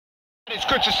It's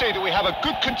good to see that we have a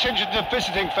good contingent of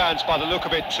visiting fans by the look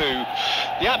of it too.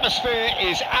 The atmosphere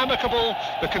is amicable,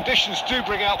 the conditions do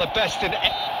bring out the best in...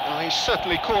 Oh, he's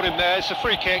certainly caught him there, it's a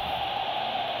free kick.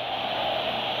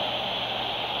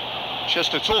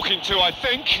 Just a talking to, I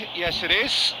think. Yes, it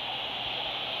is.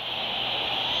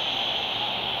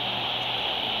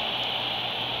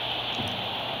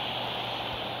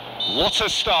 What a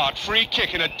start. Free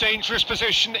kick in a dangerous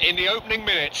position in the opening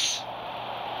minutes.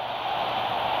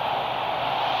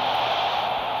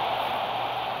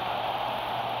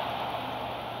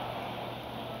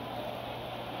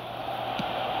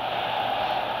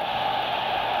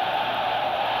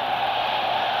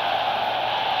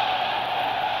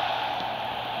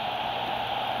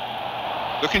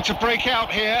 Looking to break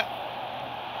out here.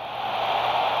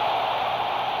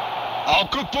 Oh,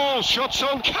 good ball. Shots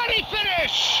on. Can he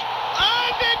finish?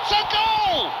 And it's a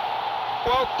goal!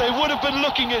 Well, they would have been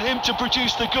looking at him to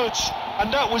produce the goods,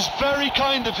 and that was very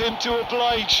kind of him to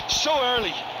oblige so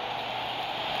early.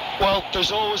 Well,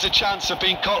 there's always a chance of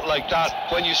being caught like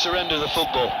that when you surrender the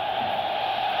football.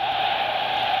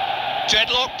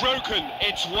 Deadlock broken.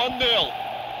 It's 1-0.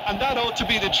 And that ought to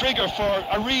be the trigger for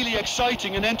a really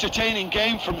exciting and entertaining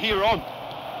game from here on.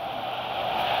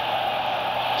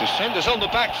 Defenders on the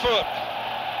back foot.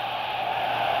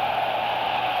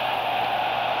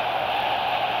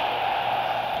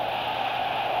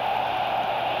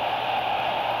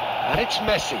 And it's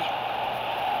Messi.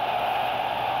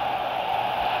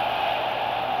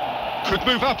 Could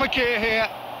move up a gear here.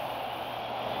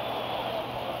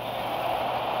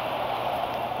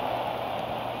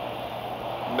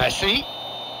 Messi.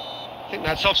 I think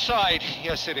that's offside.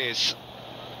 Yes, it is.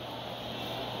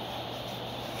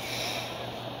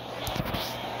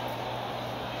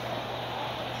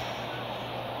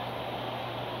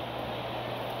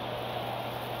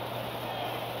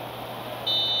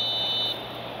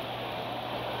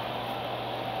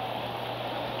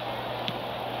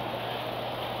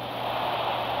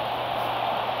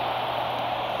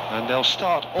 And they'll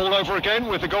start all over again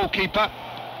with the goalkeeper.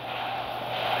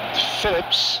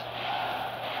 Phillips.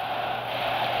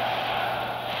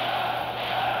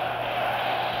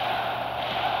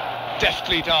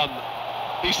 Deftly done.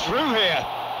 He's through here.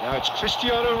 Now it's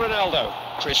Cristiano Ronaldo.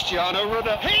 Cristiano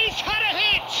Ronaldo. He's had a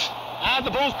hit! And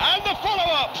the ball, and the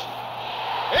follow-up.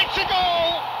 It's a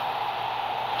goal!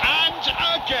 And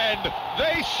again,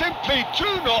 they simply do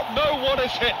not know what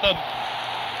has hit them.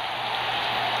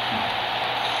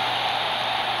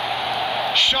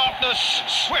 Sharpness,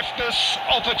 swiftness,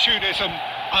 opportunism,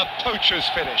 a poacher's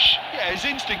finish. Yeah, his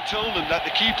instinct told him that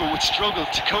the keeper would struggle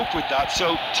to cope with that,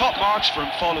 so top marks for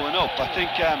him following up. I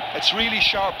think it's really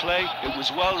sharp play, it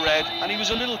was well read, and he was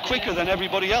a little quicker than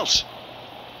everybody else.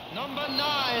 Number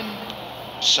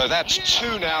 9. So that's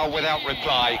 2 now without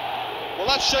reply. Well,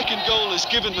 that second goal has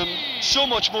given them so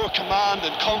much more command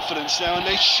and confidence now, and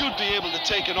they should be able to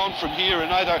take it on from here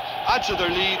and either add to their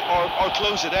lead or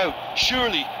close it out.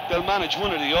 Surely they'll manage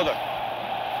one or the other.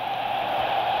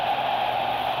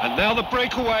 And now the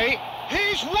breakaway.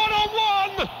 He's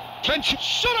one-on-one! Plenty.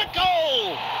 Shot a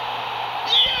goal!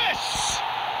 Yes!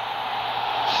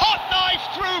 Hot knife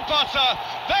through butter.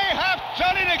 They have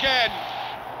done it again.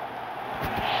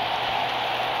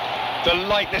 The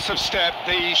lightness of step,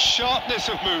 the sharpness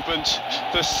of movement,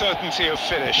 the certainty of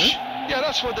finish. Yeah,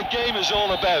 that's what the game is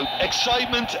all about.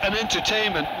 Excitement and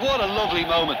entertainment. What a lovely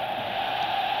moment.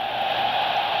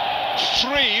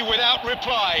 3 without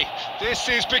reply. This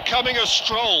is becoming a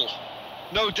stroll.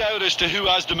 No doubt as to who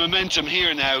has the momentum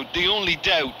here now. The only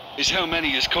doubt is how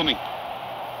many is coming.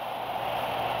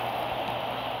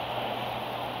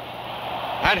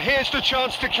 And here's the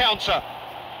chance to counter.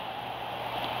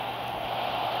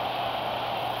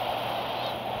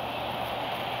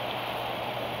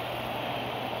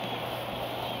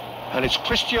 And it's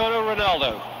Cristiano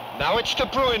Ronaldo. Now it's De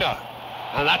Bruyne.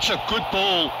 And that's a good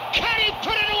ball. Can he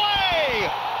put it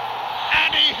away?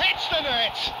 And he hits the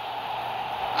net.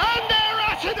 And they're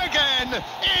at it again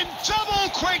in double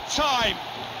quick time.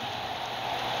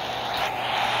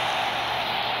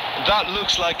 That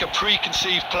looks like a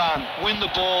preconceived plan. Win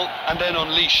the ball and then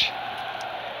unleash.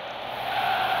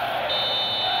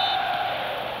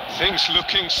 Things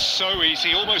looking so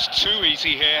easy, almost too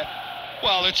easy here.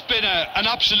 Well, it's been an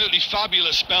absolutely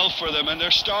fabulous spell for them, and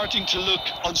they're starting to look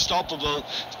unstoppable.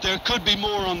 There could be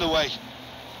more on the way.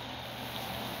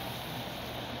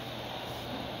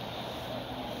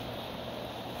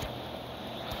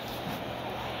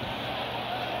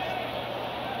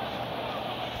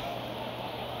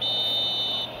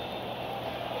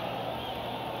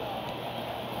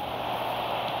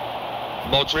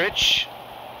 Modric.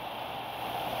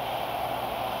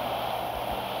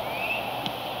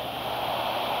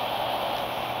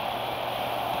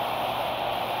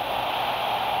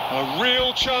 A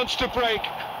real chance to break.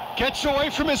 Gets away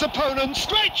from his opponents.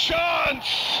 Great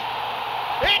chance!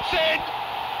 It's in!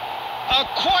 A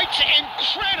quite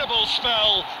incredible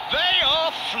spell. They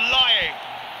are flying.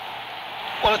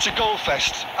 Well, it's a goal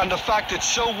fest, and the fact it's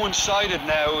so one-sided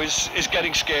now is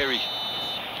getting scary.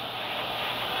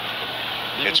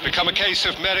 It's become a case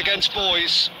of men against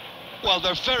boys. Well,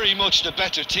 they're very much the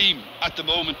better team at the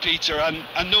moment, Peter, and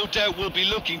no doubt will be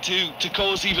looking to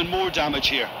cause even more damage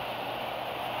here.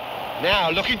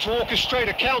 Now looking to orchestrate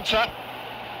a counter.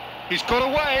 He's got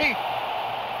away.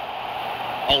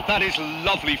 Oh, that is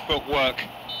lovely footwork.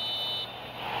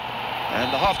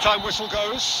 And the half-time whistle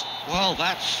goes. Well,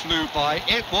 that flew by.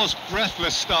 It was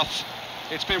breathless stuff.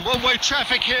 It's been one-way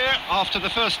traffic here after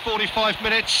the first 45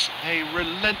 minutes. A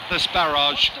relentless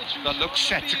barrage that looks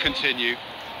set to continue.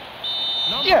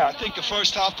 Yeah, I think a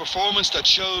first-half performance that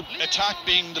showed attack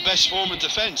being the best form of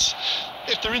defence.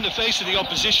 If they're in the face of the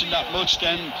opposition that much,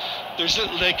 then there's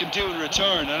little they can do in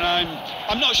return. And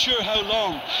I'm not sure how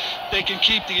long they can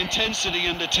keep the intensity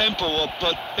and the tempo up,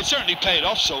 but it certainly paid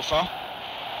off so far.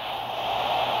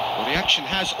 Well, the action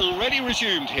has already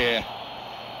resumed here.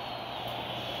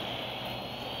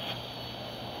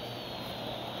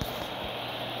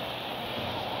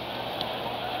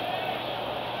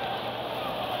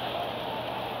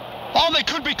 Oh, they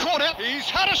could be caught out. He's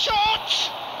had a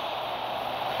shot!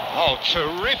 Oh,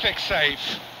 terrific save.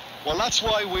 Well, that's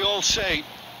why we all say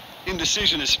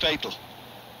indecision is fatal.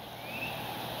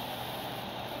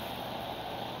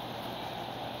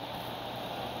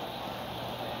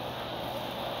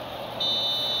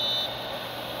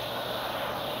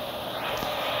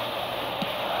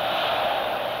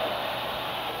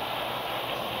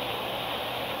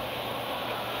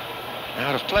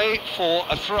 Out of play for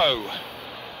a throw.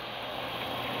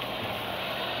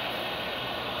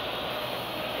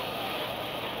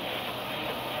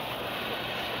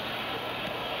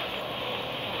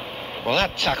 Well,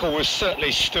 that tackle was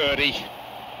certainly sturdy.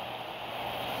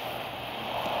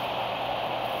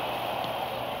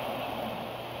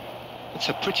 It's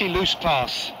a pretty loose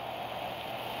pass.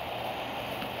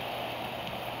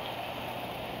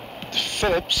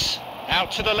 Phillips,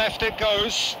 out to the left it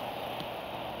goes.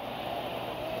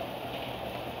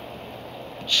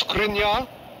 Skriniar,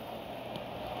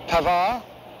 Pavard.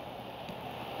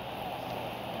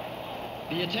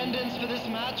 The attendance for this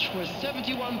match was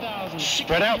 71,000.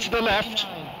 Spread out to the left.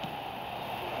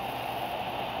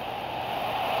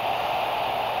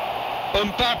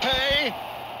 Mbappe.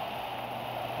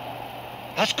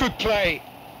 That's good play.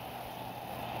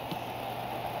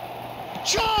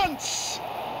 Chance!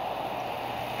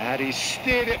 And he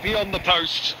steered it beyond the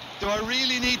post. Do I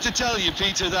really need to tell you,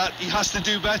 Peter, that he has to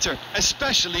do better,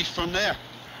 especially from there?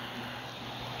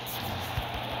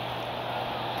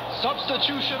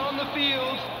 Substitution on the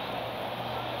field.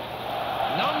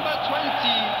 Number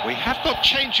 20. We have got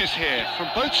changes here from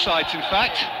both sides, in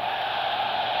fact.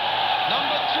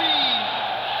 Number 3.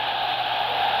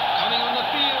 Coming on the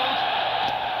field.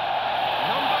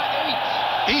 Number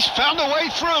 8. He's found a way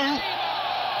through.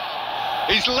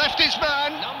 He's left his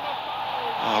man. Number 5.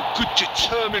 Oh, good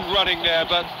determined running there,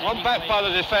 but run back by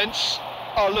the defence.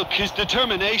 Oh, look, his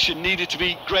determination needed to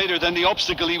be greater than the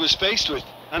obstacle he was faced with,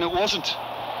 and it wasn't.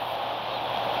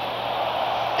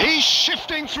 He's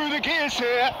shifting through the gears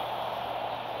here.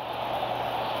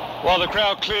 Well, the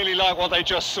crowd clearly like what they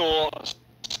just saw.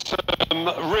 Some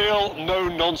real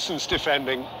no-nonsense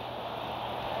defending.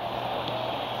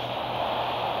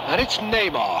 And it's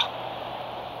Neymar.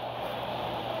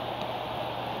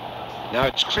 Now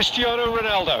it's Cristiano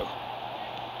Ronaldo.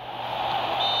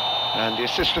 And the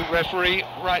assistant referee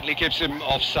rightly gives him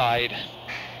offside.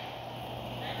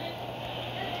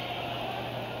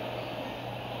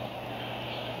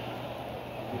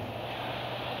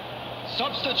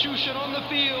 Substitution on the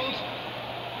field.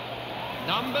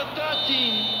 Number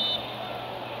 13.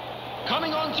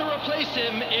 Coming on to replace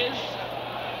him is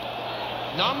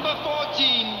number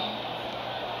 14.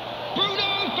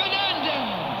 Bruno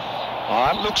Fernandes. Oh,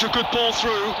 that looks a good ball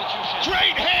through.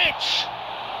 Great hit!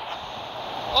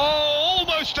 Oh,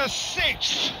 almost a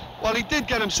sixth. Well, he did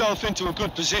get himself into a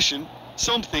good position.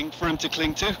 Something for him to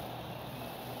cling to.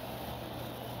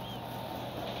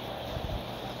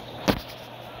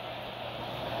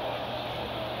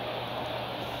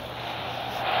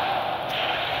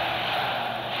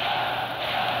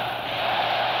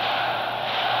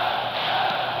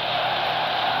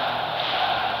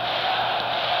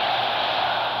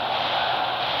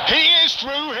 He is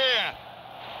through here.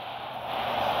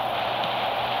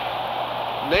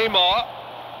 Neymar.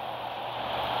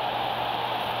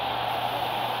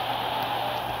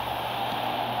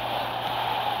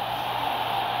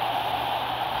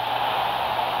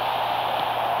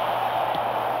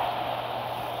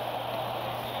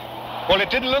 Well, it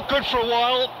didn't look good for a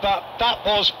while, but that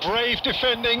was brave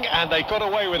defending, and they got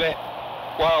away with it.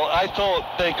 Well, I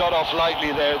thought they got off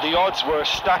lightly there. The odds were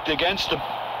stacked against them.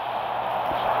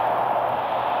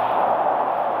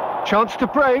 Chance to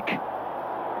break.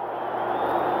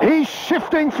 He's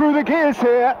shifting through the gears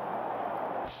here.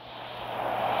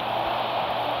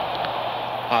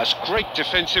 That's great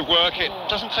defensive work. It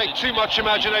doesn't take too much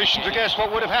imagination to guess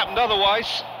what would have happened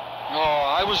otherwise. Oh,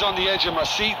 I was on the edge of my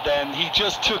seat then. He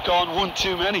just took on one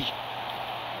too many.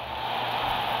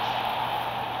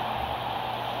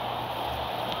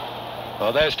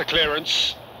 Well, there's the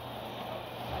clearance.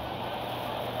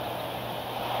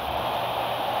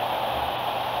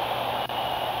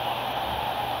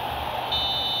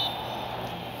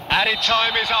 Added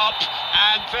time is up,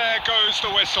 and there goes the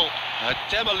whistle. A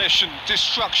demolition,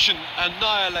 destruction,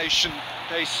 annihilation.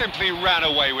 They simply ran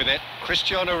away with it.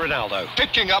 Cristiano Ronaldo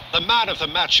picking up the Man of the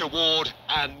Match award,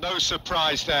 and no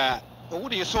surprise there. Well,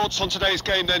 what are your thoughts on today's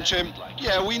game then, Jim?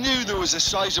 Yeah, we knew there was a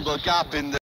sizable gap in the